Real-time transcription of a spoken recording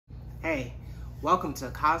Hey, welcome to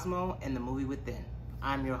Cosmo and the Movie Within.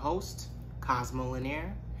 I'm your host, Cosmo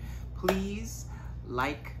Lanier. Please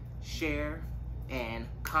like, share, and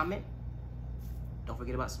comment. Don't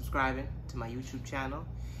forget about subscribing to my YouTube channel.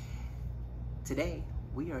 Today,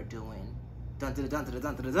 we are doing the Army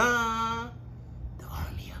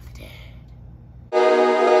of the Dead.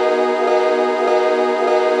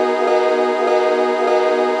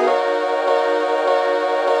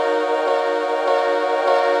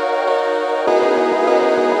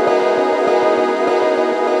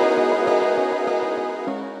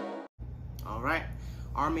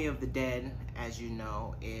 Army of the Dead, as you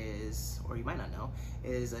know, or you might not know,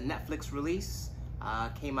 is a Netflix release.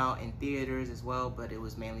 Came out in theaters as well, but it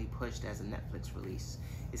was mainly pushed as a Netflix release.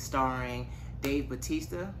 It's starring Dave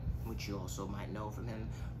Bautista, which you also might know from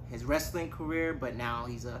his wrestling career, but now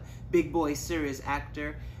he's a big boy serious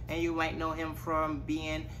actor, and you might know him from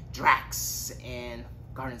being Drax in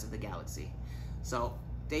Guardians of the Galaxy. So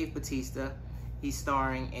Dave Bautista, he's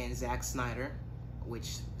starring in Zack Snyder,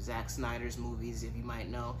 which Zack Snyder's movies, if you might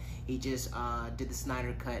know, he just did the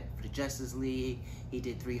Snyder Cut for the Justice League. He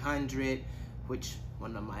did 300, which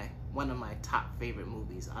one of my top favorite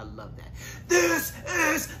movies. I love that. This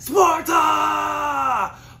is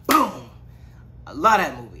Sparta! Boom! I love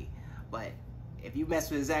that movie. But if you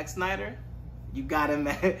mess with Zack Snyder, you gotta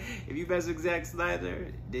if you mess with Zack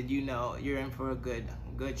Snyder, then you know you're in for a good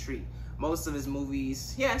treat. Most of his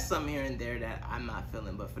movies, yeah, some here and there that I'm not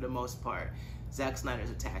feeling, but for the most part, Zack Snyder's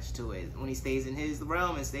attached to it. When he stays in his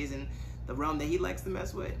realm and stays in the realm that he likes to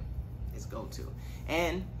mess with, it's go-to.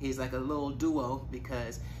 And he's like a little duo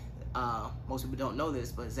because most people don't know this,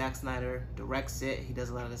 but Zack Snyder directs it. He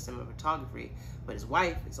does a lot of the cinematography, but his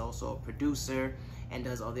wife is also a producer and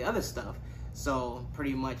does all the other stuff. So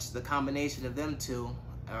pretty much the combination of them two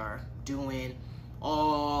are doing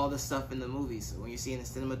all the stuff in the movies. So when you see in the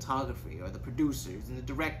cinematography or the producers and the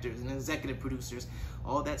directors and the executive producers,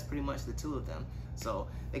 all that's pretty much the two of them. So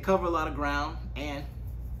they cover a lot of ground and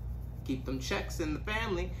keep them checks in the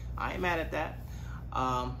family. I ain't mad at that.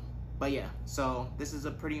 But yeah, so this is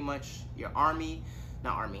pretty much your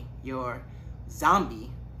your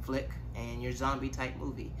zombie flick and your zombie type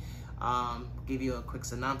movie. Give you a quick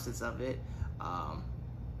synopsis of it.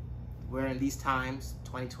 We're in these times,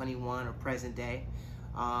 2021 or present day.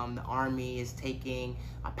 The army is taking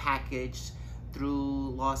a package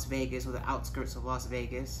through Las Vegas or the outskirts of Las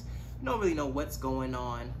Vegas. You don't really know what's going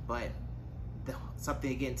on, but something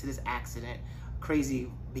to get into this accident. Crazy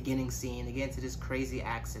beginning scene to get into this crazy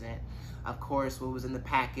accident. Of course, what was in the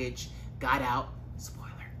package got out. Spoiler,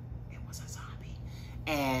 it was a zombie.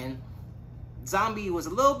 And zombie was a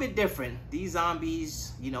little bit different. These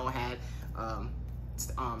zombies, you know, had I'm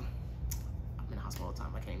in the hospital all the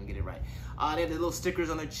time, I can't even get it right. They had the little stickers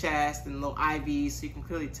on their chest and little IVs, so you can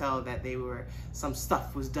clearly tell that some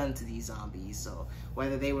stuff was done to these zombies. So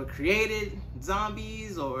whether they were created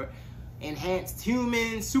zombies or enhanced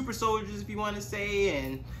humans, super soldiers if you want to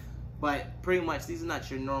say, but pretty much these are not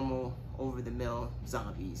your normal over-the-mill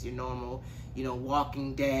zombies. Your normal, you know,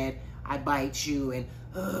 Walking Dead, I bite you and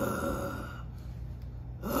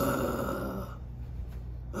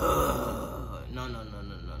No.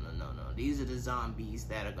 These are the zombies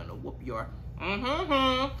that are gonna whoop your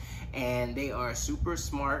and they are super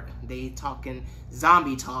smart. They talking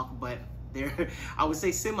zombie talk, but they're, I would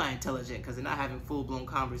say, semi-intelligent because they're not having full-blown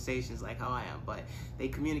conversations like how I am, but they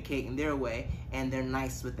communicate in their way and they're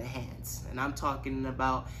nice with the hands. And I'm talking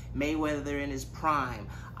about Mayweather in his prime,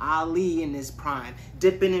 Ali in his prime,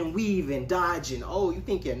 dipping and weaving, dodging. Oh, you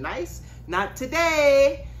think you're nice? Not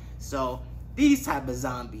today. So these type of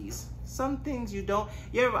zombies. Some things you don't.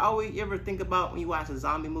 You ever think about when you watch a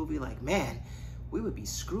zombie movie, like, man, we would be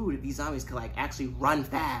screwed if these zombies could like actually run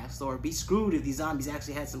fast, or be screwed if these zombies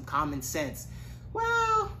actually had some common sense.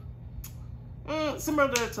 Well, similar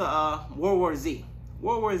to World War Z.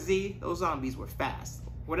 World War Z, those zombies were fast.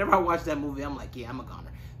 Whenever I watch that movie, I'm like, yeah, I'm a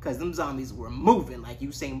goner, because them zombies were moving like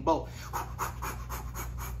Usain Bolt.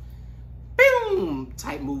 Boom,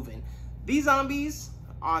 type moving. These zombies,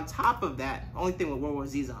 on top of that, only thing with World War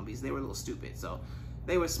Z zombies, they were a little stupid. So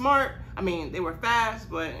they were smart. I mean, they were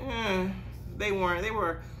fast, but they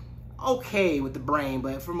were okay with the brain,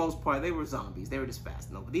 but for most part, they were zombies. They were just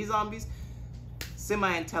fast. No, but these zombies,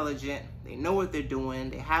 semi-intelligent. They know what they're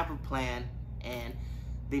doing. They have a plan, and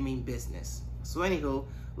they mean business. So anywho,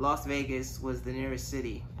 Las Vegas was the nearest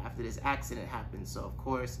city after this accident happened. So of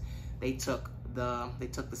course, they took the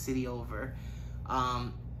city over.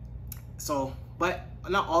 But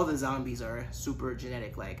not all the zombies are super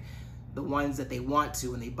genetic. Like the ones that they want to,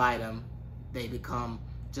 when they bite them, they become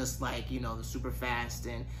just like, you know, the super fast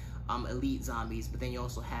and elite zombies, but then you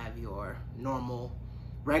also have your normal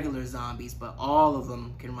regular zombies, but all of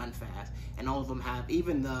them can run fast, and all of them have,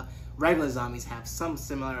 even the regular zombies have some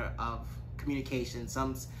similar of communication,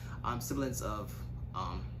 some semblance of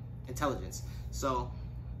intelligence. So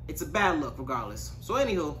it's a bad look regardless. So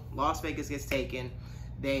anywho, Las Vegas gets taken.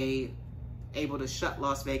 They able to shut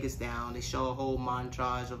Las Vegas down. They show a whole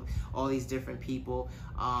montage of all these different people.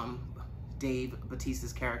 Dave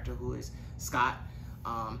Bautista's character, who is Scott,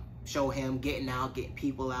 show him getting out, getting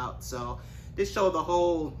people out. So this showed the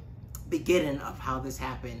whole beginning of how this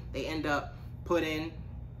happened. They end up putting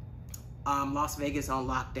Las Vegas on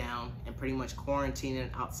lockdown and pretty much quarantining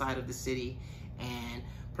outside of the city, and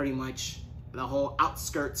pretty much the whole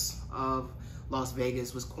outskirts of Las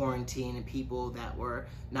Vegas was quarantined, and people that were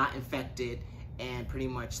not infected, and pretty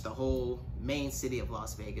much the whole main city of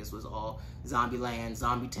Las Vegas was all zombie land,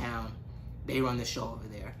 zombie town. They run the show over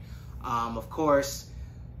there. Of course,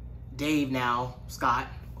 Dave now, Scott,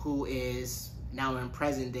 who is now in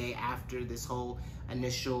present day after this whole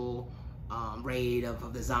initial raid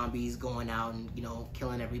of the zombies going out and, you know,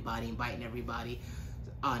 killing everybody and biting everybody.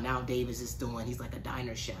 Now Dave is just doing, he's like a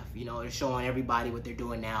diner chef. You know, they're showing everybody what they're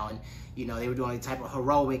doing now. And, you know, they were doing the type of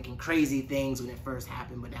heroic and crazy things when it first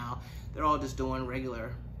happened, but now they're all just doing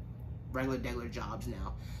regular jobs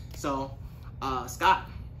now. So Scott,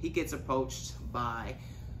 he gets approached by,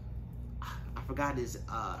 I forgot his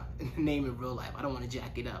name in real life. I don't want to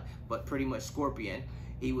jack it up, but pretty much Scorpion.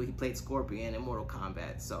 He played Scorpion in Mortal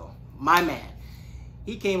Kombat. So my man,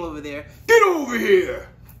 he came over there. Get over here!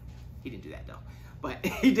 He didn't do that though, but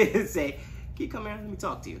he did say, "Can you come here? Let me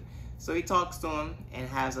talk to you." So he talks to him and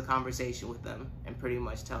has a conversation with them, and pretty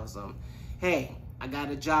much tells them, "Hey, I got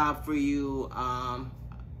a job for you.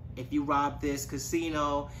 If you rob this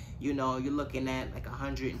casino, you know, you're looking at like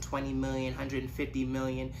 $120 million, $150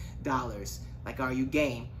 million. Like, are you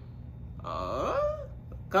game?"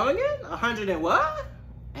 Come again? 100 and what?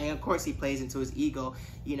 And of course he plays into his ego.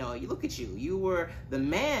 You know, you look at you. You were the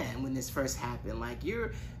man when this first happened. Like,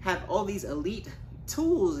 you have all these elite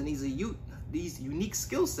tools and these unique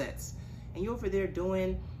skill sets, and you're over there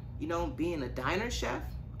doing, you know, being a diner chef.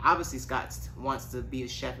 Obviously, Scott wants to be a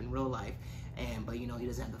chef in real life, but you know, he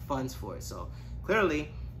doesn't have the funds for it. So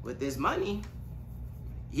clearly, with this money,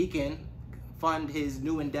 he can fund his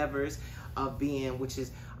new endeavors of being, which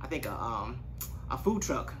is, I think, a food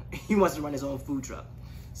truck. He wants to run his own food truck.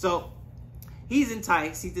 So he's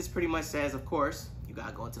enticed. He just pretty much says, of course, you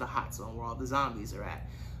gotta go into the hot zone where all the zombies are at.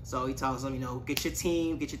 So he tells them, you know, get your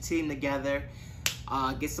team together,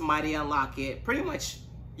 get somebody to unlock it. Pretty much,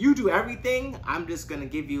 you do everything. I'm just gonna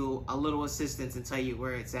give you a little assistance and tell you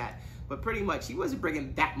where it's at. But pretty much, he wasn't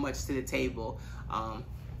bringing that much to the table.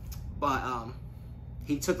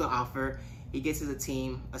 He took the offer. He gets his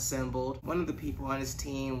team assembled. One of the people on his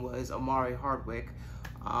team was Omari Hardwick,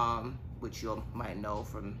 which you might know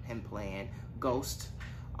from him playing Ghost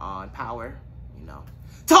on Power, you know.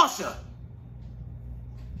 Tasha!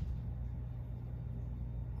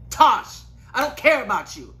 Tosh! I don't care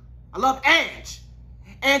about you. I love Ange.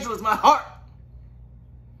 Angela's my heart.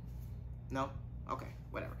 No? Okay,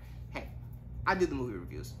 whatever. Hey, I do the movie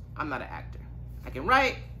reviews. I'm not an actor. I can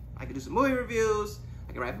write, I can do some movie reviews,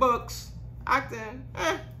 I can write books, acting,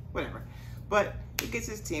 whatever. But he gets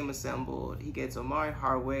his team assembled. He gets Omari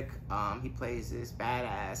Hardwick. He plays this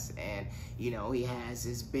badass, and you know, he has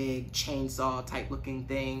this big chainsaw type looking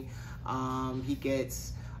thing. He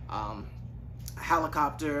gets a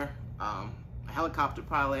helicopter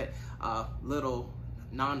pilot. Little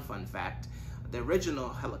non-fun fact: the original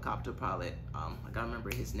helicopter pilot, I gotta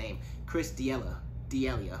remember his name, Chris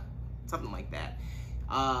D'Elia, something like that.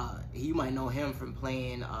 You might know him from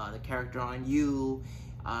playing the character on You.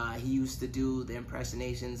 He used to do the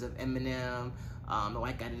impersonations of Eminem. The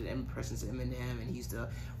white guy did the impressions of Eminem, and he used to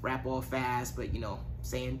rap all fast, but, you know,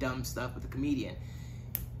 saying dumb stuff with a comedian.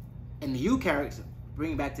 In the You character,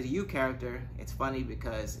 bringing back to the You character, it's funny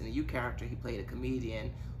because in the You character, he played a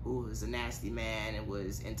comedian who was a nasty man and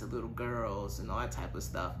was into little girls and all that type of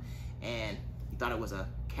stuff. And he thought it was a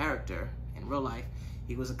character. In real life,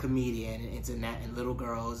 he was a comedian and into that and little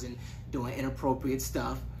girls and doing inappropriate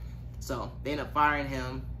stuff. So they ended up firing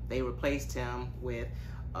him. They replaced him with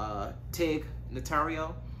Tig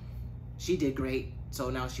Notaro. She did great. So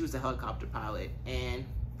now she was the helicopter pilot, and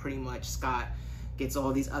pretty much Scott gets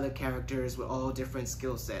all these other characters with all different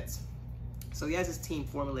skill sets. So he has his team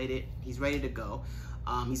formulated. He's ready to go.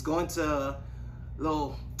 He's going to a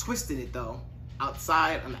little twisted it though.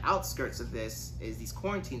 Outside on the outskirts of this is these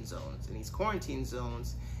quarantine zones. And these quarantine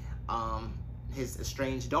zones, his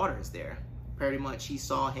estranged daughter is there. Pretty much he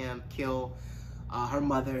saw him kill her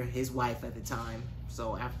mother, his wife at the time.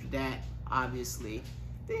 So after that, obviously,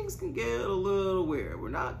 things can get a little weird. We're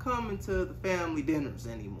not coming to the family dinners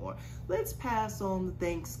anymore. Let's pass on the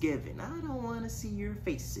Thanksgiving. I don't want to see your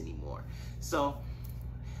face anymore. So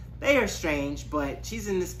they are strange, but she's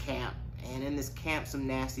in this camp, and in this camp, some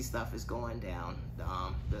nasty stuff is going down.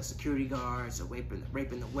 The security guards are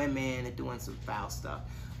raping the women and doing some foul stuff.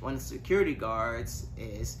 One of the security guards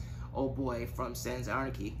is old boy from Sons of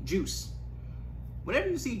Anarchy, Juice. Whenever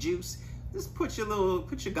you see Juice, just put your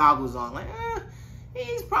goggles on, like,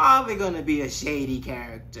 he's probably gonna be a shady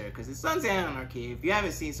character, because it's Sons of Anarchy. If you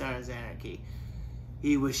haven't seen Sons of Anarchy,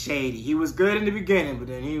 he was shady. He was good in the beginning, but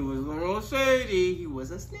then he was real shady. He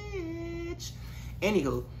was a snitch.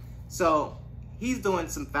 Anywho, so he's doing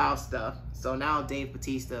some foul stuff. So now Dave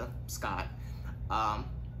Bautista, Scott,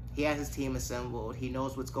 he has his team assembled. He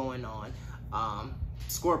knows what's going on.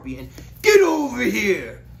 Scorpion, get over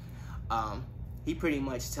here. He pretty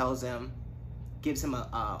much tells him, gives him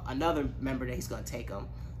another member that he's gonna take him.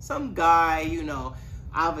 Some guy, you know,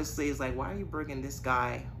 obviously is like, why are you bringing this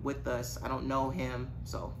guy with us? I don't know him.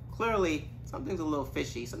 So clearly something's a little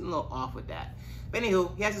fishy, something a little off with that. But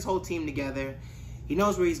anywho, he has his whole team together. He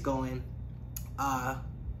knows where he's going.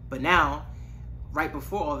 But now, right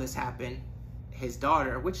before all this happened, his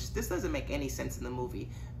daughter, which this doesn't make any sense in the movie,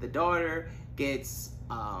 the daughter gets,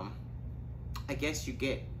 I guess you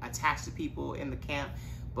get attached to people in the camp,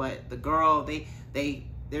 but the girl,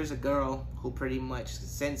 there's a girl who pretty much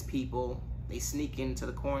sends people, they sneak into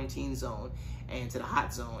the quarantine zone and to the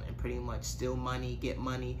hot zone and pretty much steal money, get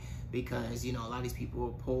money, because, you know, a lot of these people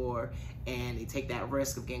are poor and they take that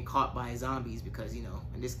risk of getting caught by zombies because, you know,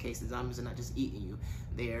 in this case, the zombies are not just eating you,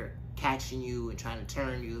 they're catching you and trying to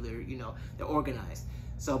turn you, they're, you know, they're organized.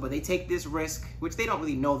 So, but they take this risk, which they don't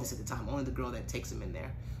really know this at the time, only the girl that takes them in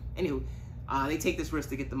there. Anywho, they take this risk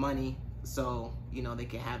to get the money so, you know, they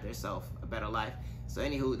can have themselves a better life. So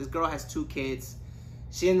anywho, this girl has 2 kids.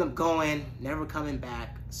 She ended up going, never coming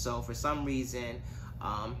back. So for some reason,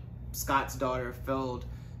 Scott's daughter felt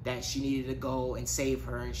that she needed to go and save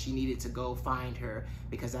her, and she needed to go find her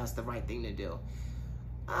because that's the right thing to do.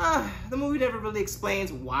 The movie never really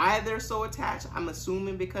explains why they're so attached. I'm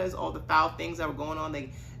assuming because all the foul things that were going on,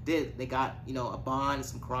 they got, you know, a bond,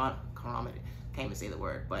 some can't even say the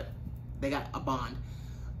word, but they got a bond.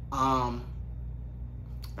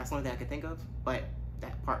 That's the only thing I could think of, but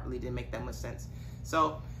that part really didn't make that much sense.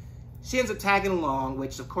 So she ends up tagging along,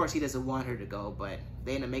 which of course he doesn't want her to go, but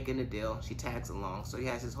they end up making a deal. She tags along. So he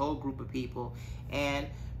has his whole group of people, and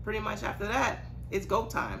pretty much after that, it's go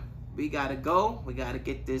time. We gotta go, we gotta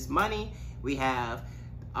get this money. We have,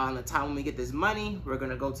 on the time when we get this money, we're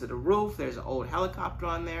gonna go to the roof. There's an old helicopter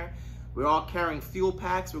on there. We're all carrying fuel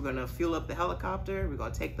packs. We're gonna fuel up the helicopter. We're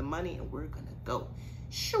gonna take the money and we're gonna go.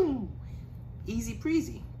 Shoo! Easy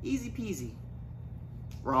breezy, easy peasy.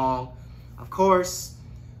 Wrong. Of course,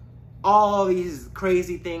 all these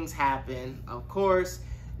crazy things happen. Of course,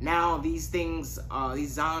 now these things,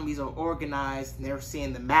 these zombies are organized, and they're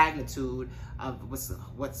seeing the magnitude of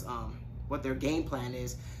what their game plan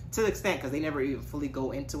is, to the extent, because they never even fully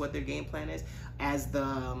go into what their game plan is. As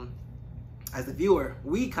the viewer,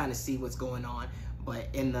 we kind of see what's going on, but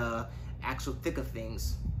in the actual thick of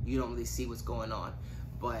things, you don't really see what's going on.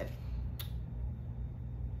 But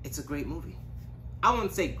it's a great movie. I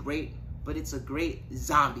wouldn't say great, but it's a great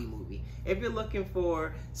zombie movie. If you're looking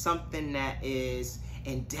for something that is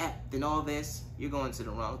in depth and all this, you're going to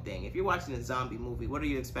the wrong thing. If you're watching a zombie movie, what are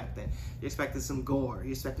you expecting? You're expecting some gore.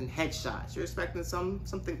 You're expecting headshots. You're expecting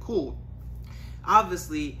something cool.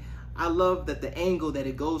 Obviously, I love that the angle that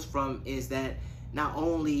it goes from is that not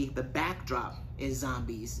only the backdrop is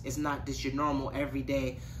zombies, it's not just your normal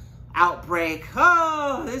everyday outbreak.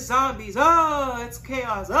 Oh, it's zombies. Oh, it's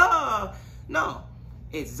chaos. Oh, no.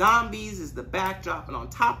 It's zombies is the backdrop, and on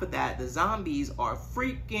top of that, the zombies are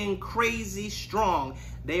freaking crazy strong.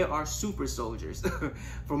 They are super soldiers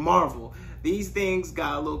from Marvel. These things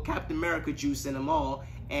got a little Captain America juice in them all,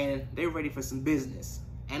 and they're ready for some business.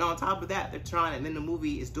 And on top of that, they're trying, and then the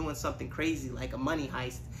movie is doing something crazy like a money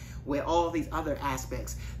heist with all these other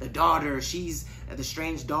aspects. The daughter, she's the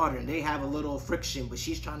strange daughter, and they have a little friction, but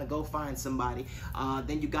she's trying to go find somebody.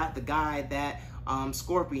 Then you got the guy that,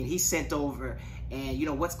 Scorpion, he's sent over, and you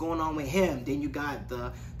know what's going on with him. Then you got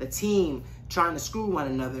the team trying to screw one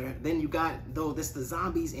another. Then you got, the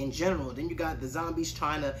zombies in general. Then you got the zombies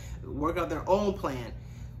trying to work out their own plan.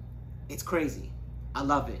 It's crazy. I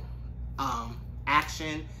love it.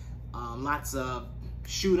 Action, lots of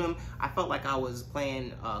shoot them. I felt like I was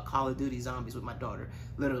playing Call of Duty Zombies with my daughter,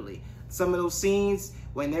 literally. Some of those scenes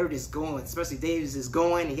when they're just going, especially Davis is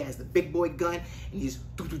going, he has the big boy gun, and he's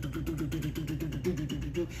and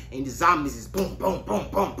the zombies is boom, boom, boom,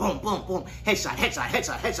 boom, boom, boom, boom, headshot, headshot,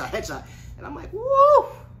 headshot, headshot, headshot. And I'm like, woo!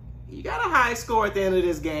 You got a high score at the end of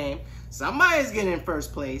this game. Somebody's getting in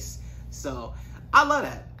first place. So I love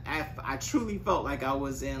that. I truly felt like I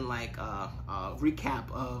was in like a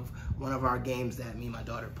recap of one of our games that me and my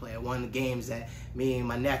daughter play. One of the games that me and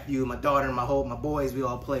my nephew, my daughter, and my boys, we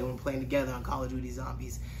all play when we're playing together on Call of Duty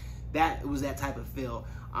Zombies. That was that type of feel.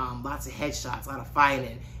 Lots of headshots, a lot of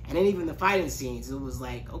fighting. And then even the fighting scenes, it was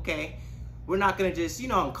like, okay, we're not gonna just, you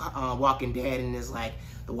know, Walking Dead, and it's like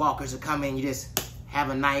the walkers are coming, you just have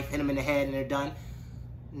a knife, hit them in the head, and they're done.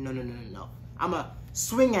 No, no, no, no, no. I'm gonna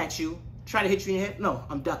swing at you, try to hit you in the head. No,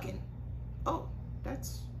 I'm ducking. Oh,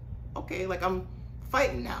 that's okay. Like, I'm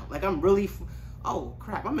fighting now. Like, I'm really, oh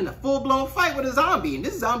crap, I'm in a full-blown fight with a zombie, and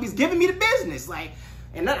this zombie's giving me the business. Like,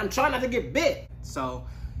 and I'm trying not to get bit. So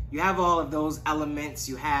you have all of those elements.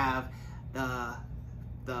 You have the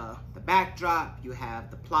backdrop, you have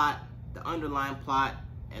the plot, the underlying plot,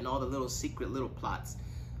 and all the little secret little plots.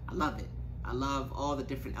 I love it. I love all the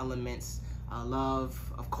different elements. I love,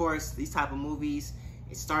 of course, these type of movies.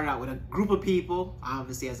 It started out with a group of people,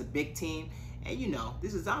 obviously as a big team, and you know,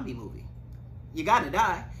 this is a zombie movie. You gotta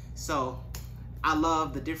die. So I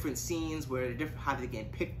love the different scenes where how they're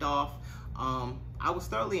getting picked off. I was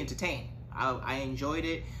thoroughly entertained. I enjoyed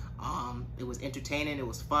it. It was entertaining. It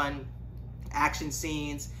was fun. Action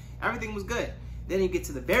scenes. Everything was good. Then you get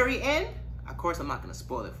to the very end. Of course, I'm not gonna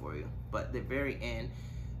spoil it for you, but the very end,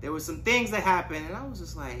 there were some things that happened, and I was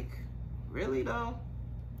just like, really though?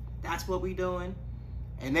 That's what we doing?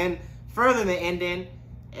 And then further in the ending,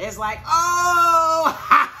 it's like, oh,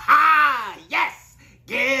 ha ha, yes,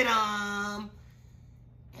 get 'em.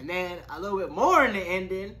 And then a little bit more in the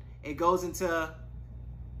ending, it goes into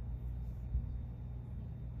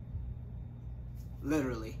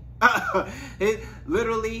literally,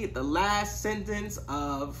 literally the last sentence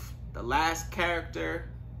of the last character.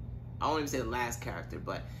 I won't even say the last character,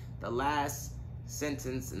 but the last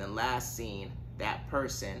sentence in the last scene, that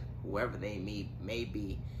person, whoever they may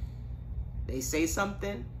be, they say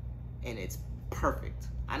something and it's perfect.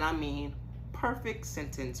 And I mean perfect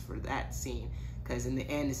sentence for that scene. Because in the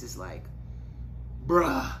end, it's just like,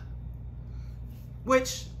 bruh.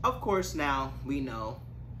 Which, of course, now we know,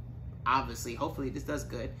 obviously, hopefully this does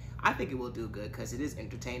good. I think it will do good because it is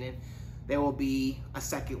entertaining. There will be a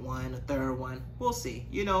second one, a third one. We'll see.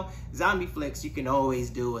 You know, zombie flicks, you can always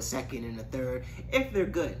do a second and a third if they're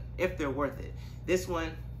good, if they're worth it. This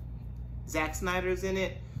one, Zack Snyder's in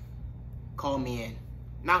it. Call me in.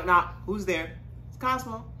 Knock. Who's there? It's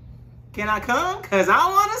Cosmo. Can I come? Because I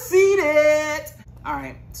want to see it. All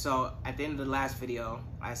right, so at the end of the last video,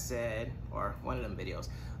 I said, or one of them videos,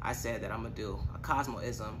 I said that I'm going to do a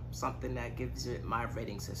Cosmoism, something that gives it my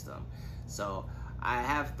rating system. So I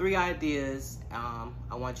have 3 ideas. I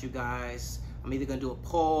want you guys, I'm either going to do a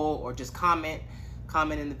poll or just comment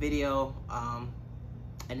in the video,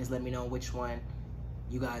 and just let me know which one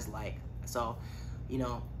you guys like. So, you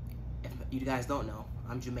know, if you guys don't know,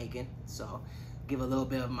 I'm Jamaican, so give a little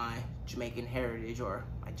bit of my Jamaican heritage or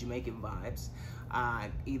my Jamaican vibes.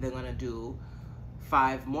 I'm either gonna do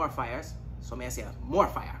 5 more fires. So may I say more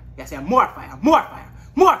fire? Yeah, say more fire, more fire,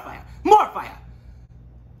 more fire, more fire.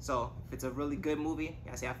 So if it's a really good movie,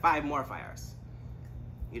 yeah, say 5 more fires.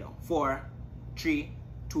 You know, 4, 3,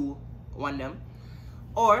 2, 1 them.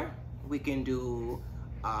 Or we can do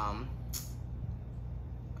 5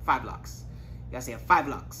 locks. Yeah, say 5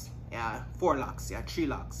 locks. Yeah, 4 locks. Yeah, 3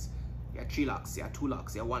 locks. Yeah, 3 locks. Yeah, 2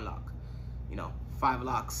 locks. Yeah, 1 lock. You know, 5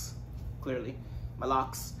 locks. Clearly, my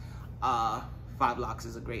locks. 5 locks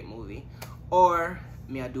is a great movie. Or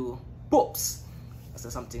me I do boops. That's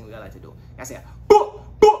just something we like to do. I say boop,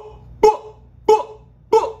 boop, boop, boop,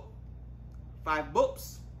 boop. 5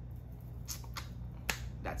 boops.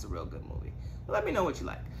 That's a real good movie. But let me know what you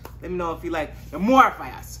like. Let me know if you like the more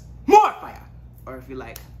fires, more fire, or if you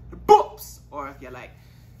like the boops, or if you like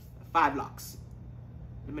 5 locks.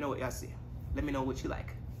 Let me know what y'all see. Let me know what you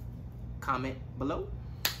like. Comment below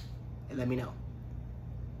and let me know.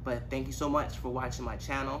 But thank you so much for watching my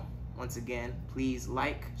channel. Once again, please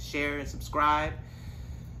like, share, and subscribe.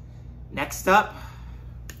 Next up,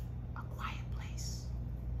 A Quiet Place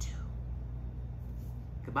 2.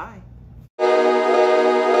 Goodbye.